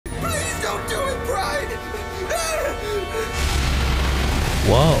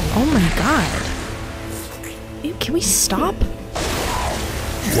Whoa. Oh my god. Ew, can we stop?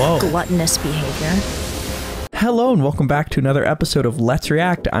 Whoa. Gluttonous behavior. Hello and welcome back to another episode of Let's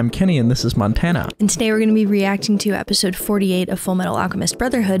React. I'm Kenny and this is Montana. And today we're going to be reacting to episode 48 of Fullmetal Alchemist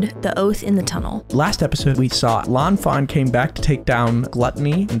Brotherhood, The Oath in the Tunnel. Last episode we saw Lanfan came back to take down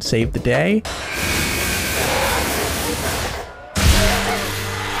Gluttony and save the day.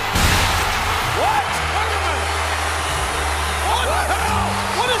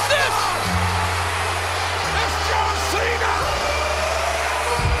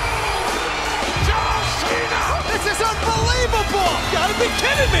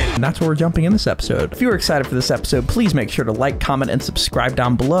 And that's where we're jumping in this episode. If you were excited for this episode, please make sure to like, comment, and subscribe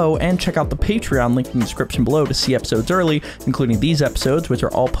down below, and check out the Patreon link in the description below to see episodes early, including these episodes, which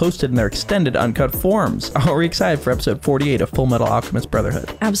are all posted in their extended uncut forms. Are we excited for episode 48 of Fullmetal Alchemist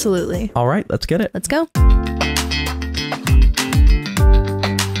Brotherhood? Absolutely. All right, let's get it. Let's go.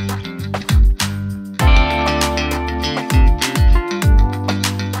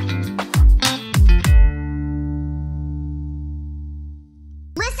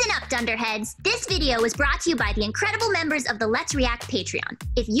 Dunderheads, this video was brought to you by the incredible members of the Let's React Patreon.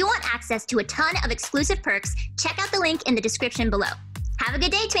 If you want access to a ton of exclusive perks, check out the link in the description below. Have a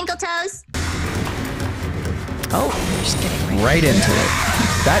good day, Twinkle Toes! Oh, we're just getting right into it.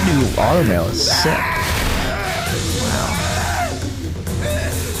 That new automail is sick. Wow.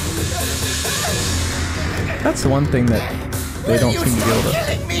 That's the one thing that they don't seem to be able to.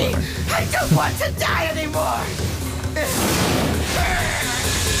 Killing me! I don't want to die anymore!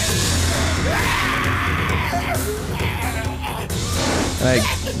 Like,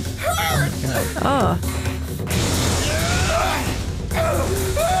 oh.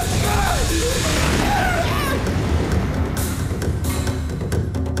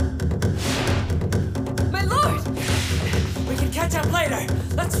 My lord! We can catch up later.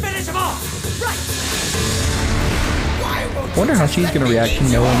 Let's finish him off. Right. I wonder how she's gonna react to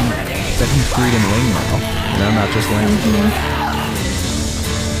knowing that he's breeding Ling now. No, not just Ling.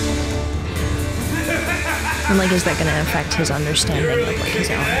 And like, is that going to affect his understanding of like his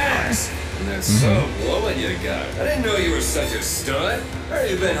own power? That's some woman you got. I didn't know you were such a stud. Where have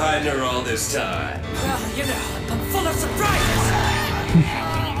you been hiding her all this time? Well, you know, I'm full of surprises.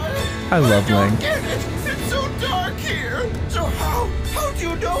 I love Ling. It's so dark here. So how do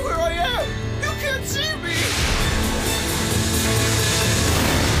you know where I am? You can't see me.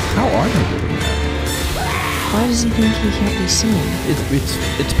 How are they doing that? Why does he think he can't be seen?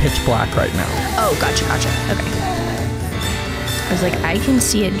 It's pitch black right now. Oh, gotcha. Okay. I was like, I can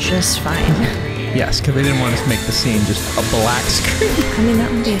see it just fine. Yes, because they didn't want us to make the scene just a black screen. I mean,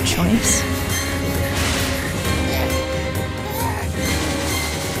 that would be a choice.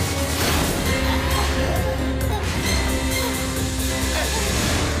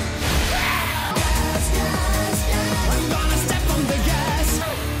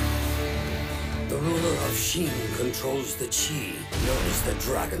 Controls the chi, known as the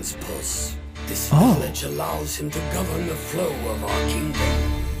Dragon's Pulse. This knowledge allows him to govern the flow of our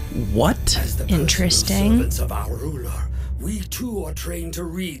kingdom. What? As the interesting. Servants of our ruler, we too are trained to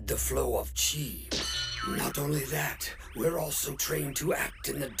read the flow of chi. Not only that, we're also trained to act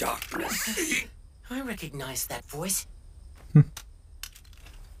in the darkness. I recognize that voice.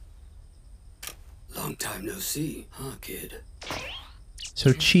 Long time no see, huh, kid?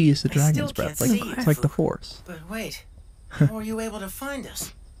 So chi is the dragon's breath. Like, see. it's like the Force. But wait, how were you able to find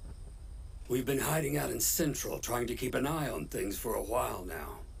us? We've been hiding out in Central, trying to keep an eye on things for a while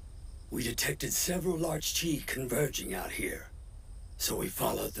now. We detected several large chi converging out here, so we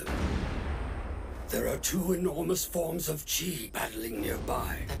followed them. There are two enormous forms of chi battling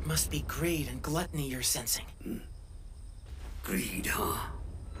nearby. That must be greed and gluttony you're sensing. Greed, huh?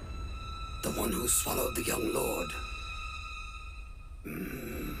 The one who swallowed the young lord.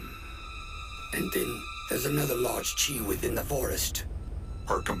 And then there's another large chi within the forest.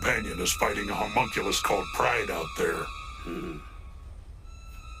 Our companion is fighting a homunculus called Pride out there.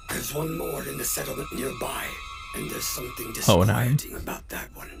 There's one more in the settlement nearby, and there's something Oh, and I'm- disquieting about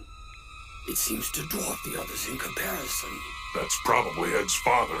that one. It seems to dwarf the others in comparison. That's probably Ed's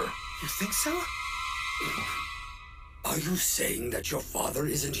father. You think so? Are you saying that your father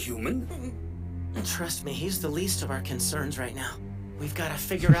isn't human? Trust me, he's the least of our concerns right now. We've got to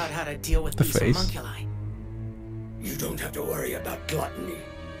figure out how to deal with The these face. homunculi. You don't have to worry about Gluttony.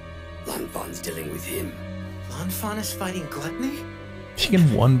 Lanfan's dealing with him. Lanfan is fighting Gluttony? She can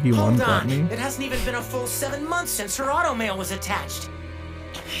 1v1 Hold on, Gluttony. it hasn't even been a full 7 months since her automail was attached.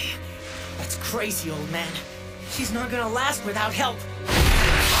 That's crazy, old man. She's not gonna last without help.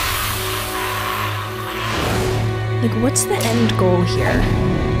 Like, what's the end goal here?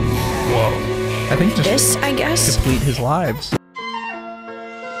 Whoa. I think just This, I guess? complete his lives.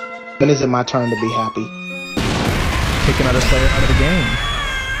 When is it my turn to be happy? Take another player out of the game.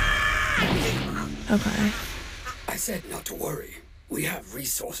 Okay. I said not to worry. We have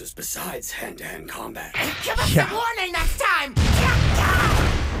resources besides hand-to-hand combat. Give us Yeah. a warning next time!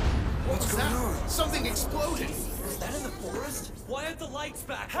 What's going on? Something exploded. Was that in the forest? Why aren't the lights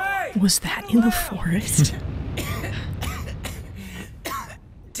back? Hey! Was that in the forest?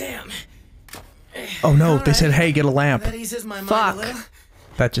 Damn. Oh no, they said, hey, get a lamp. That eases my mind Fuck. a little.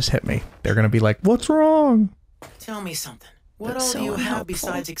 That just hit me. They're gonna be like, what's wrong? Tell me something. What That's all so do you have unhelpful.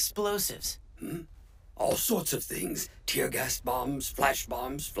 besides explosives? All sorts of things. Tear gas bombs, flash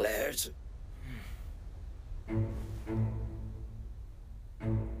bombs, flares.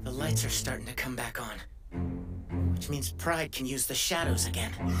 The lights are starting to come back on. Which means Pride can use the shadows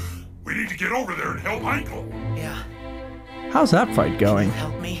again. We need to get over there and help Uncle. Yeah. How's that fight Can going? you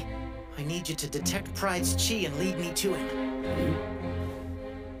help me? I need you to detect Pride's chi and lead me to him.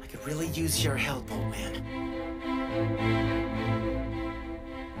 I could really use your help, old man.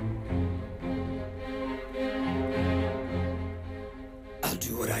 I'll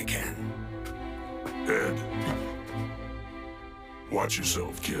do what I can. Ed. Watch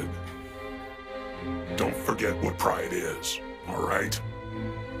yourself, kid. Don't forget what pride is, all right?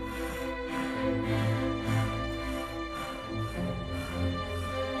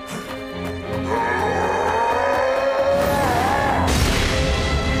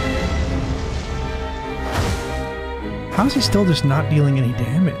 How is he still just not dealing any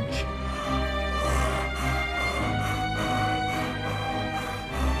damage?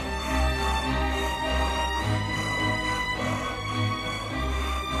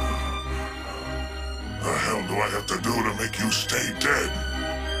 The hell do I have to do to make you stay dead?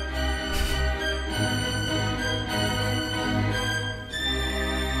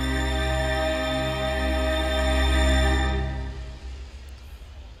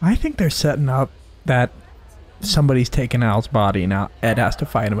 I think they're setting up that somebody's taking Al's body, now Ed has to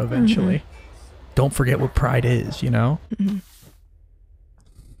fight him eventually. Don't forget what pride is, you know?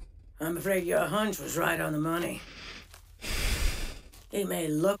 I'm afraid your hunch was right on the money. He may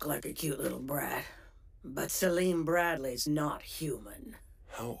look like a cute little brat, but Selim Bradley's not human.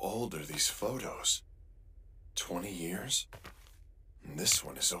 How old are these photos? 20 years? And this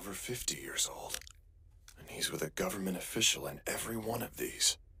one is over 50 years old. And he's with a government official in every one of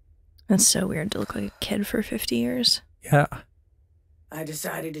these. That's so weird to look like a kid for 50 years. Yeah. I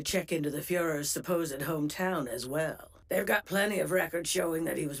decided to check into the Fuhrer's supposed hometown as well. They've got plenty of records showing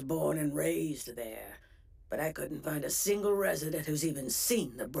that he was born and raised there, but I couldn't find a single resident who's even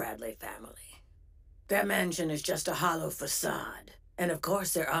seen the Bradley family. Their mansion is just a hollow facade, and of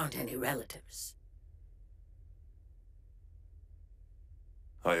course there aren't any relatives.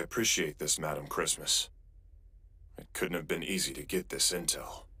 I appreciate this, Madam Christmas. It couldn't have been easy to get this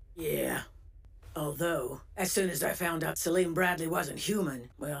intel. Yeah. Although, as soon as I found out Selim Bradley wasn't human,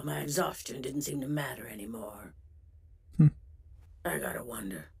 well, my exhaustion didn't seem to matter anymore. I gotta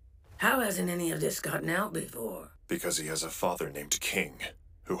wonder, how hasn't any of this gotten out before? Because he has a father named King,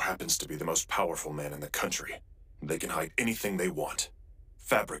 who happens to be the most powerful man in the country. They can hide anything they want,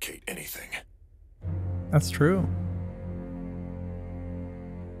 fabricate anything. That's true.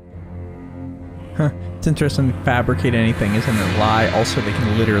 Huh. It's interesting, fabricate anything isn't a lie. Also, they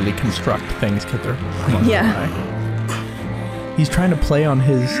can literally construct things because they're He's trying to play on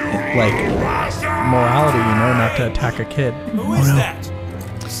his, like, morality, you know, not to attack a kid. Who is that?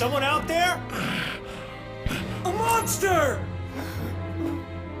 Someone out there? A monster!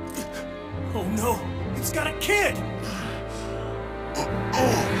 Oh no, it's got a kid!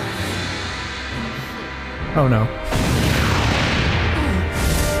 Oh no.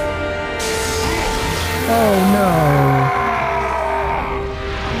 Oh no.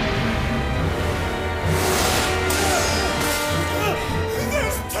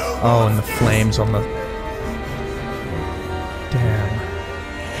 Oh, and the flames on the... Damn.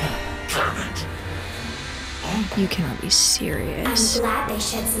 You cannot be serious. I'm glad they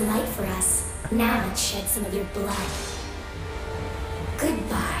shed some light for us. Now let's shed some of your blood.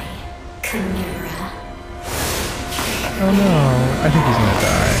 Goodbye, Chimera. Oh no, I think he's gonna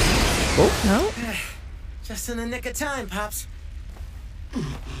die. Oh, no? Just in the nick of time, Pops.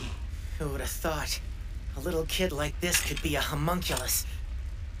 Who would have thought a little kid like this could be a homunculus?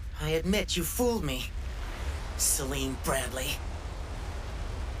 I admit you fooled me, Selim Bradley.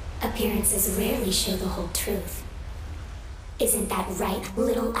 Appearances rarely show the whole truth. Isn't that right,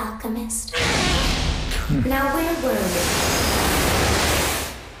 little alchemist? Now where were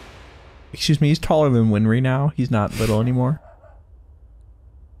Excuse me, he's taller than Winry now. He's not little anymore.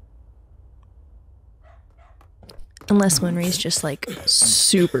 Unless Winry's just like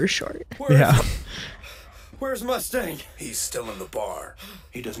super short. Where's Mustang? He's still in the bar.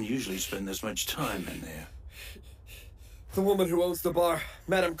 He doesn't usually spend this much time in there. The woman who owns the bar,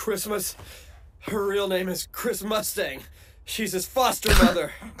 Madam Christmas. Her real name is Chris Mustang. She's his foster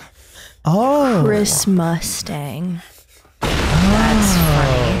mother. Oh. Chris Mustang. That's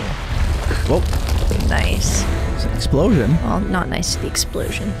funny. Whoa. Nice. It's an explosion. Well, not nice the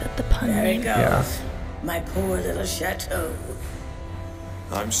explosion, but the pun. There he goes. Yeah. My poor little chateau.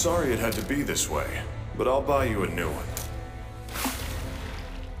 I'm sorry it had to be this way, but I'll buy you a new one.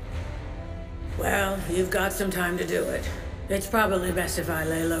 Well, you've got some time to do it. It's probably best if I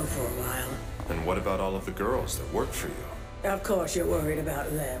lay low for a while. And what about all of the girls that work for you? Of course you're worried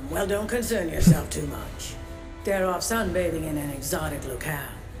about them. Well, don't concern yourself too much. They're off sunbathing in an exotic locale,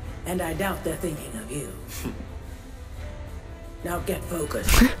 and I doubt they're thinking of you. Now get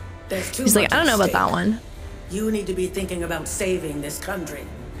focused. There's too He's much like, I don't know about that one. You need to be thinking about saving this country.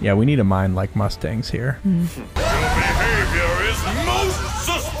 Yeah, we need a mind like Mustangs here. Your behavior is most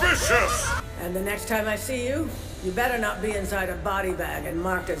suspicious! And the next time I see you, you better not be inside a body bag and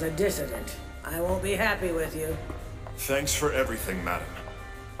marked as a dissident. I won't be happy with you. Thanks for everything, madam.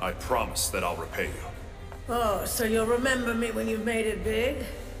 I promise that I'll repay you. Oh, so you'll remember me when you've made it big?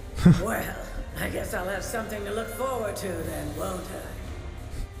 Well, I guess I'll have something to look forward to then, won't I?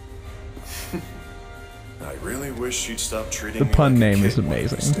 I really wish she'd stop treating The me pun like a name kid is one of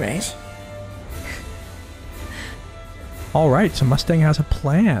these amazing. days. All right, so Mustang has a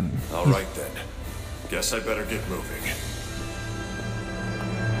plan. All right then. Guess I better get moving.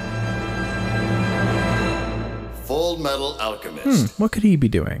 Fullmetal Alchemist. What could he be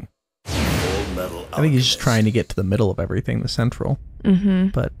doing? Fullmetal I think he's just trying to get to the middle of everything, the central. Mm-hmm.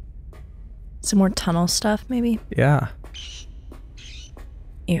 But some more tunnel stuff, maybe? yeah.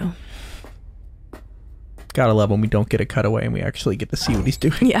 Ew. Gotta love when we don't get a cutaway and we actually get to see what he's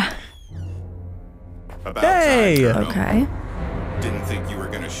doing. Yeah. About Hey! time, Colonel. Okay. Didn't think you were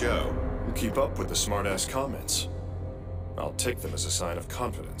gonna show. Keep up with the smart-ass comments. I'll take them as a sign of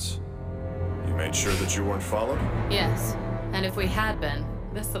confidence. You made sure that you weren't followed? Yes. And if we had been,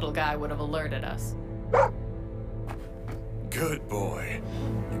 this little guy would have alerted us. Good boy.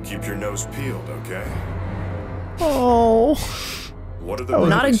 You keep your nose peeled, okay? Oh. What are the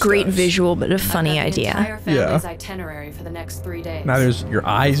Not a great steps? visual, but a funny idea. Entire family's itinerary for the next 3 days. Now there's your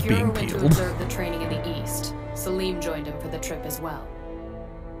eyes Fuhrer being went to peeled. observe the training in the East. Salim joined him for the trip as well.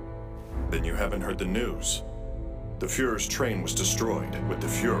 Then you haven't heard the news. The Fuhrer's train was destroyed, with the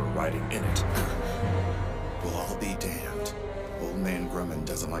Fuhrer riding in it. We'll all be damned. Old man Grumman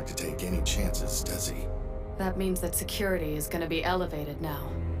doesn't like to take any chances, does he? That means that security is going to be elevated now.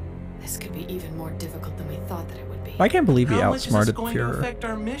 This could be even more difficult than we thought that it would be. I can't believe he How much is this outsmarted going to Fuhrer. affect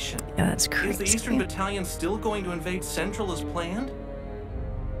our mission? Yeah, that's Is crazy. the Eastern Battalion still going to invade Central as planned?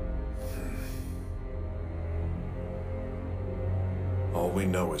 All we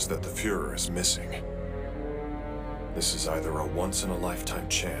know is that the Fuhrer is missing. This is either a once-in-a-lifetime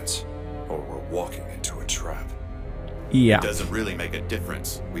chance, or we're walking into a trap. Yeah. It doesn't really make a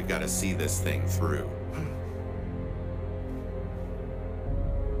difference. We've got to see this thing through.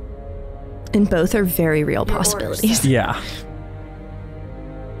 And both are very real possibilities. Yeah.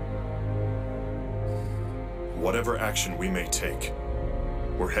 Whatever action we may take,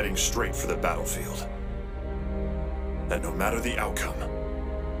 we're heading straight for the battlefield. And no matter the outcome,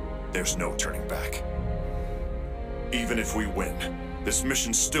 there's no turning back. Even if we win, this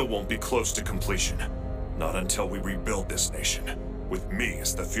mission still won't be close to completion. Not until we rebuild this nation. With me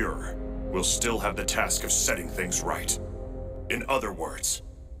as the Fuhrer, we'll still have the task of setting things right. In other words,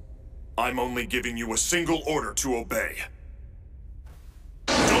 I'm only giving you a single order to obey.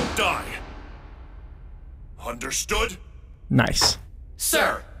 Don't die! Understood? Nice.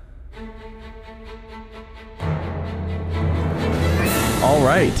 Sir! All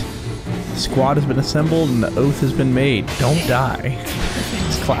right. Squad has been assembled and the oath has been made. Don't die.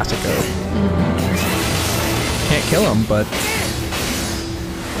 It's classic oath. Can't kill him, but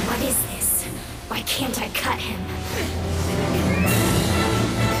What is this? Why can't I cut him?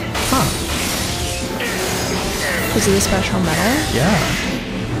 Is he a special metal? yeah.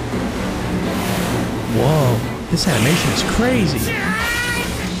 Whoa. This animation is crazy.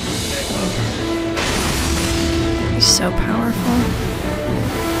 He's so powerful.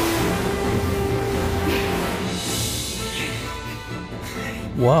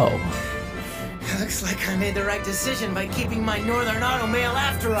 Whoa. Looks like I made the right decision by keeping my northern automail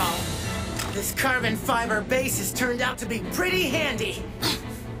after all. This carbon fiber base has turned out to be pretty handy.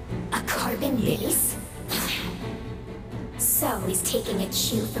 A carbon fan base. So he's taking a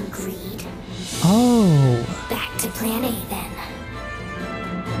cue from greed. Oh. Back to plan A then.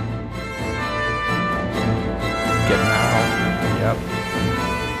 Get Al. Yep.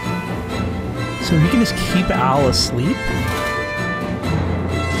 So he can just keep Al asleep?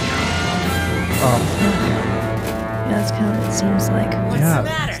 Oh. Yeah, that's kind of what it seems like. What's the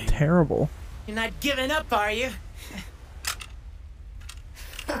matter? It's terrible. You're not giving up, are you?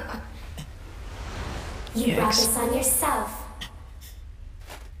 You brought this on yourself.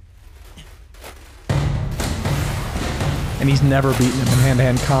 And he's never beaten him in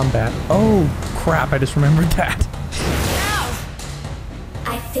hand-to-hand combat. Oh, crap, I just remembered that.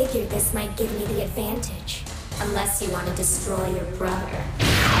 I figured this might give me the advantage. Unless you want to destroy your brother.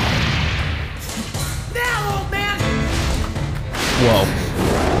 Now, old man! Whoa.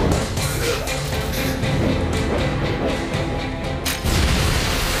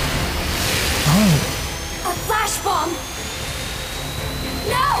 Oh. A flash bomb!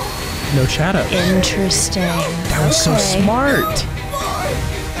 No! No shadow. Interesting. That was so smart.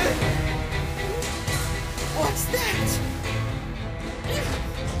 What's that?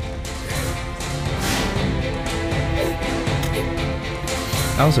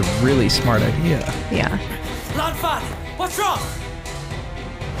 That was a really smart idea. Yeah. Lanfan, what's wrong?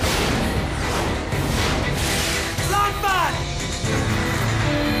 Lanfan!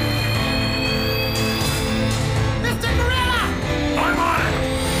 Mr. Gorilla! I'm on it!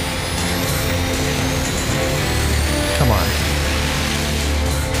 Come on.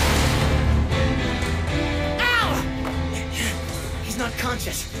 Ow! He's not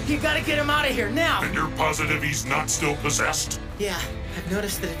conscious. You gotta get him out of here now. And you're positive he's not still possessed? Yeah, I've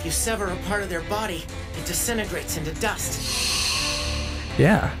noticed that if you sever a part of their body, it disintegrates into dust.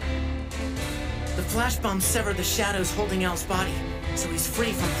 Yeah. The flash bomb severed the shadows holding Al's body, so he's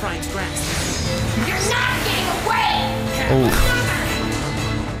free from Pride's grasp. You're not getting away! Oh.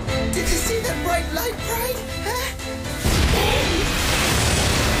 Did you see that bright light, Pride?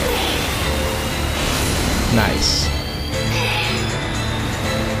 Nice.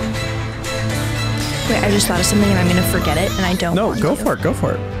 Wait, I just thought of something and I'm gonna forget it, and I don't. No, want go to. for it. Go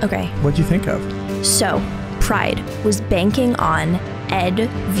for it. Okay. What'd you think of? So, Pride was banking on Ed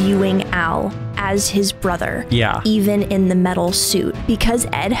viewing Al as his brother. Yeah. Even in the metal suit. Because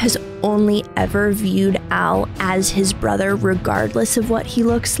Ed has only ever viewed Al as his brother, regardless of what he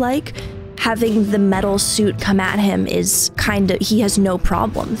looks like, having the metal suit come at him is kind of, he has no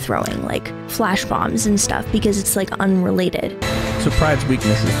problem throwing like flash bombs and stuff because it's like unrelated. So Pride's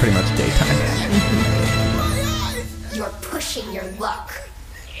weakness is pretty much daytime. You're pushing your luck.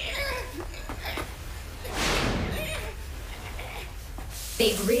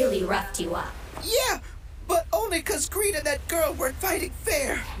 They've really roughed you up. Yeah, but only because Greed and that girl weren't fighting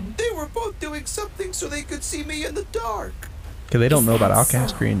fair. They were both doing something so they could see me in the dark. Because they don't know about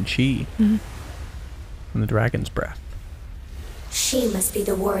alchemy and chi. And the dragon's breath. She must be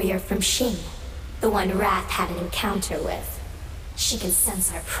the warrior from Shing, the one Wrath had an encounter with. She can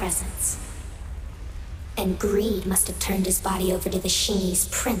sense our presence. And Greed must have turned his body over to the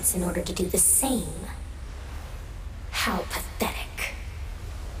Shingese prince in order to do the same. How pathetic.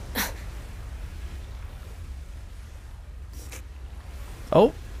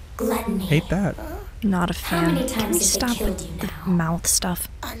 Oh. Gluttony. Hate that. Not a fan. How many Can times we have stop they killed with you the now? mouth stuff?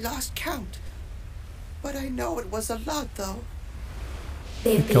 I lost count. But I know it was a lot, though.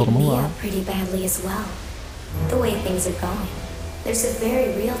 They've Killed beaten them me all. up pretty badly as well. The way things are going, there's a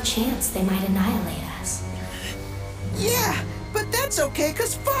very real chance they might annihilate us. Yeah, but that's okay,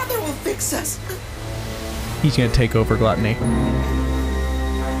 because Father will fix us. He's gonna take over Gluttony.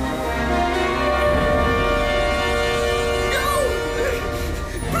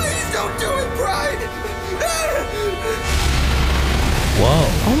 Please don't do it, Pride! Whoa.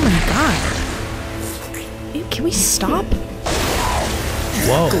 Oh my god. Can we stop?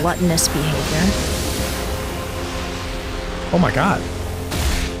 Whoa. Gluttonous behavior. Oh my god.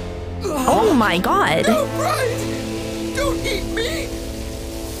 Oh my god. No, Pride! Don't eat me!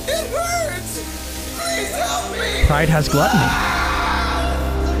 It hurts! Please help me! Pride has Gluttony.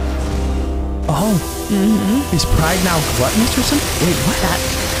 Oh. Is Pride now gluttonous or something? Wait, what? That.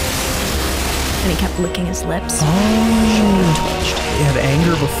 And he kept licking his lips. Oh. He had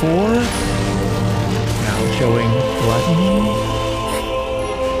anger before. Now showing gluttony.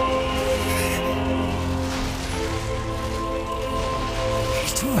 He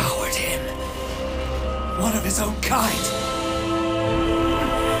devoured him. One of his own kind.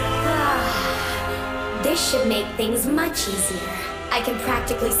 This should make things much easier. I can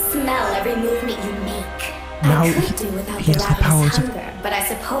practically smell every movement you make. now I could do without he the has the powers ravenous of... hunger, but I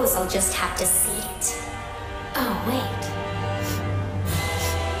suppose I'll just have to see it. Oh, wait.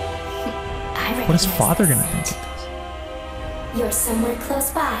 I What is recognize father this gonna think scent. of this? You're somewhere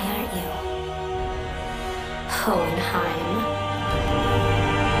close by, aren't you? Hohenheim.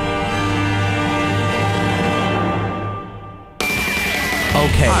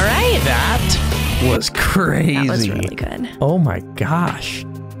 Okay. All right. That was crazy. That was really good. Oh my gosh.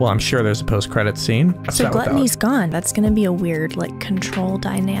 Well, I'm sure there's a post-credit scene. So Gluttony's gone. That's going to be a weird, like, control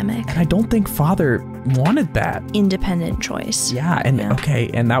dynamic. And I don't think father wanted that. Independent choice. Yeah, and okay,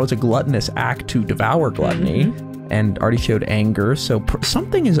 and that was a gluttonous act to devour Gluttony, and already showed anger, so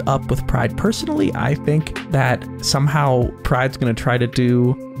something is up with Pride. Personally, I think that somehow Pride's gonna try to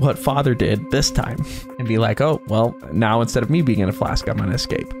do what father did this time, and be like, oh, well, now instead of me being in a flask, I'm gonna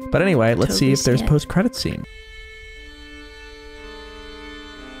escape. But anyway, let's see if there's a post-credit scene.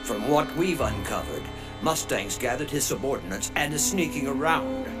 From what we've uncovered, Mustang's gathered his subordinates and is sneaking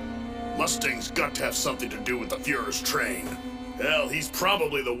around. Mustang's got to have something to do with the Fuhrer's train. Hell, he's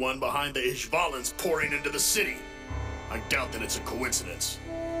probably the one behind the Ishvalans pouring into the city. I doubt that it's a coincidence.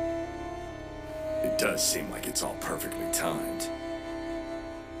 It does seem like it's all perfectly timed.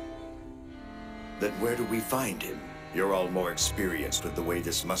 Then where do we find him? You're all more experienced with the way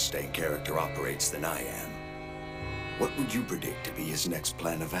this Mustang character operates than I am. What would you predict to be his next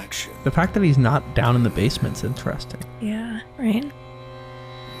plan of action? The fact that he's not down in the basement's interesting. Yeah, right?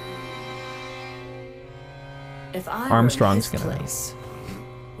 If I Armstrong's were in his gonna place,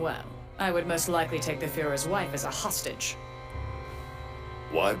 well, I would most likely take the Fuhrer's wife as a hostage.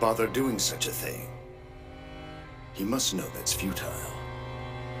 Why bother doing such a thing? He must know that's futile.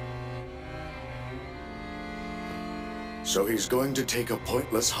 So he's going to take a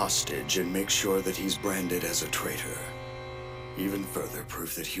pointless hostage and make sure that he's branded as a traitor. Even further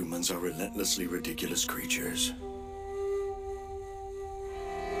proof that humans are relentlessly ridiculous creatures.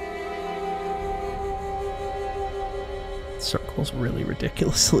 Circle's really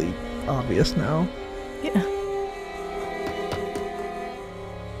ridiculously obvious now. Yeah.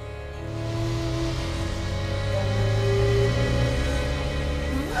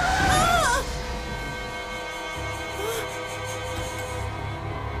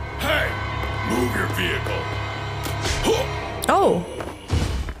 Move your vehicle. Oh.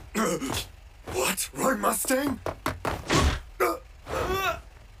 What? Right, Mustang?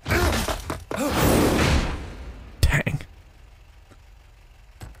 Dang.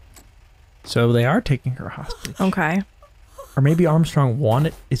 So they are taking her hostage. Okay. Or maybe Armstrong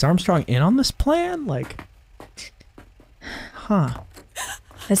wanted... Is Armstrong in on this plan? Like... Huh.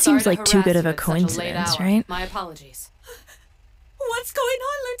 That seems Sorry like to too harass good of you a at such late coincidence, hour. right? My apologies. What's going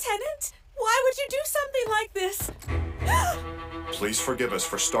on, Lieutenant? Why would you do something like this? Please forgive us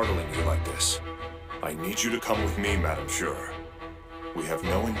for startling you like this. I need you to come with me, Madam Fuhrer. We have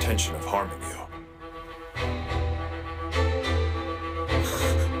no intention of harming you.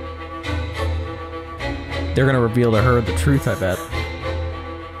 They're gonna reveal to her the truth, I bet.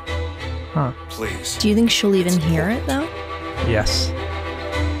 Huh. Please. Do you think she'll even hear it, though? Yes.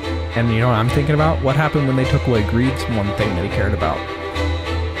 And you know what I'm thinking about? What happened when they took away Greed's one thing that he cared about?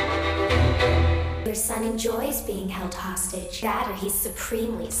 Your son enjoys being held hostage. That or he's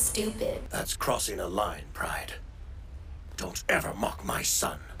supremely stupid. That's crossing a line, Pride. Don't ever mock my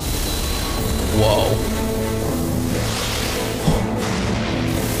son. Whoa.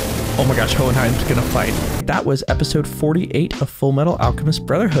 Oh my gosh, Hohenheim's gonna fight. That was episode 48 of Fullmetal Alchemist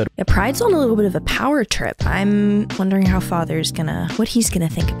Brotherhood. Yeah, Pride's on a little bit of a power trip. I'm wondering how Father's what he's gonna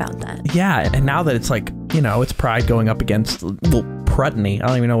think about that. Yeah, and now that it's like, you know, it's Pride going up against, well, Gluttony. I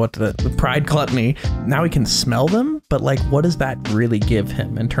don't even know what the Pride Gluttony. Now he can smell them, but like, what does that really give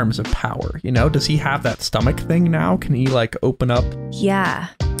him in terms of power? You know, does he have that stomach thing now? Can he like open up? Yeah.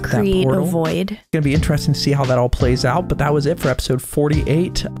 Create a void. It's gonna be interesting to see how that all plays out, but that was it for episode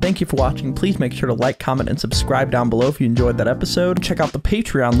 48. Thank you for watching. Please make sure to like, comment, and subscribe down below if you enjoyed that episode. Check out the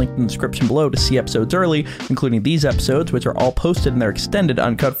Patreon link in the description below to see episodes early, including these episodes, which are all posted in their extended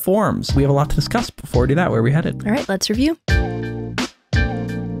uncut forms. We have a lot to discuss. Before we do that, where are we headed? All right, let's review.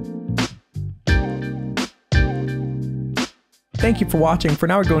 Thank you for watching. For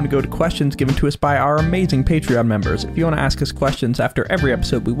now, we're going to go to questions given to us by our amazing Patreon members. If you want to ask us questions after every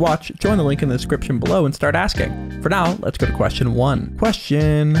episode we watch, join the link in the description below and start asking. For now, let's go to question 1.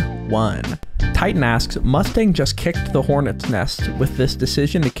 Question 1. Titan asks, Mustang just kicked the hornet's nest with this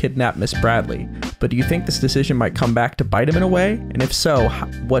decision to kidnap Miss Bradley, but do you think this decision might come back to bite him in a way? And if so,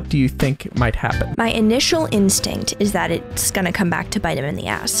 what do you think might happen? My initial instinct is that it's gonna come back to bite him in the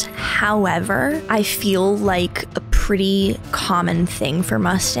ass. However, I feel like a pretty common thing for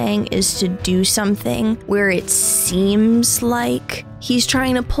Mustang is to do something where it seems like he's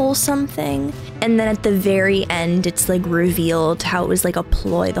trying to pull something, and then at the very end it's like revealed how it was like a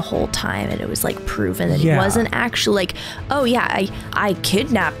ploy the whole time, and it was like proven that he wasn't actually like, oh yeah, I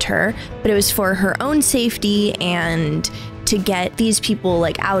kidnapped her, but it was for her own safety and to get these people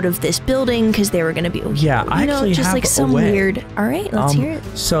like out of this building because they were going to be, I actually just have like some weird. All right, let's hear it.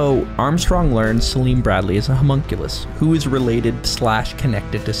 So Armstrong learns Selim Bradley is a homunculus who is related /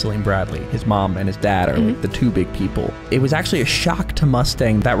 connected to Selim Bradley. His mom and his dad are like the two big people. It was actually a shock to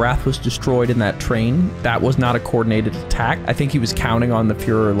Mustang that Wrath was destroyed in that train. That was not a coordinated attack. I think he was counting on the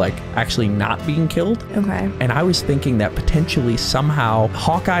Fuhrer like actually not being killed. Okay. And I was thinking that potentially somehow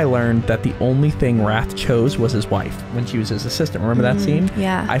Hawkeye learned that the only thing Wrath chose was his wife when she was his assistant. Remember that scene?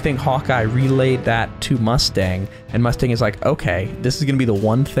 Yeah. I think Hawkeye relayed that to Mustang, and Mustang is like, okay, this is going to be the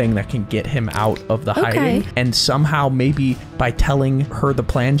one thing that can get him out of the hiding. And somehow maybe by telling her the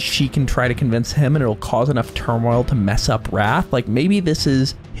plan, she can try to convince him and it'll cause enough turmoil to mess up Wrath. Like maybe this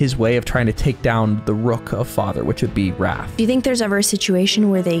is his way of trying to take down the rook of Father, which would be Wrath. Do you think there's ever a situation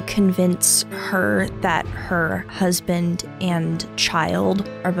where they convince her that her husband and child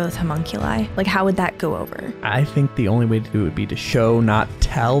are both homunculi? Like how would that go over? I think the only way to do it would be to show, not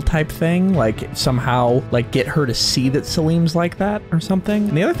tell type thing. Like somehow like get her to see that Selim's like that or something.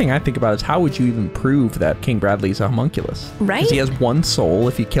 And the other thing I think about is how would you even prove that King Bradley's a homunculus? Right. Because he has one soul.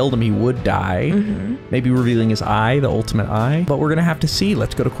 If you killed him, he would die. Maybe revealing his eye, the ultimate eye. But we're going to have to see.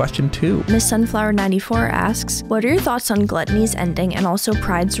 Let's go to question 2. Miss Sunflower 94 asks, what are your thoughts on Gluttony's ending and also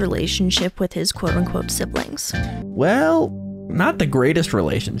Pride's relationship with his quote-unquote siblings? Well, not the greatest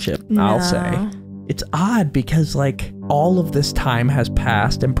relationship, I'll say. It's odd because like all of this time has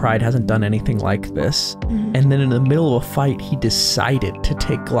passed and Pride hasn't done anything like this. And then in the middle of a fight, he decided to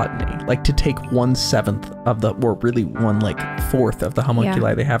take Gluttony, like to take 1/7 of the, or really 1/4 of the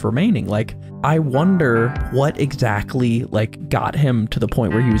homunculi they have remaining. Like, I wonder what exactly like got him to the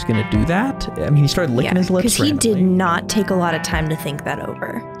point where he was going to do that. I mean, he started licking his lips. Because he did not take a lot of time to think that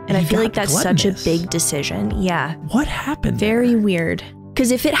over. And I feel like that's such a big decision. Yeah. What happened? Very weird.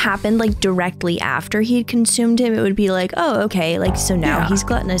 Because if it happened like directly after he'd consumed him, it would be like, oh, okay, like so now he's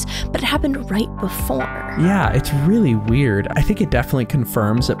gluttonous. But it happened right before. Yeah, it's really weird. I think it definitely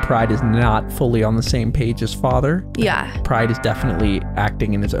confirms that Pride is not fully on the same page as Father. Yeah. Pride is definitely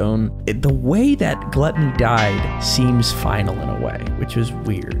acting in his own. The way that Gluttony died seems final in a way, which is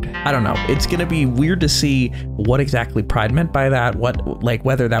weird. I don't know. It's gonna be weird to see what exactly Pride meant by that. What, like,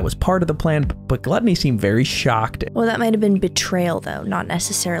 whether that was part of the plan. But Gluttony seemed very shocked. Well, that might have been betrayal, though, not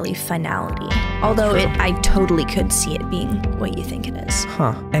necessarily finality. Although I totally could see it being what you think it is.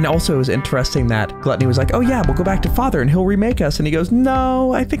 Huh. And also it was interesting that Gluttony was like, oh yeah, we'll go back to Father and he'll remake us. And he goes,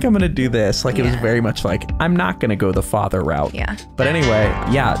 no, I think I'm gonna do this. Like it was very much like, I'm not gonna go the Father route. Yeah. But anyway,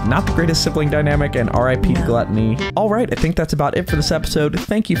 yeah, not the greatest sibling dynamic, and RIP to Gluttony. All right, I think that's about it for this episode.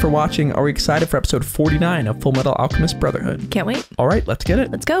 Thank you for watching. Are we excited for episode 49 of Fullmetal Alchemist Brotherhood? Can't wait. All right, let's get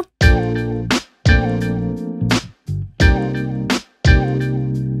it. Let's go.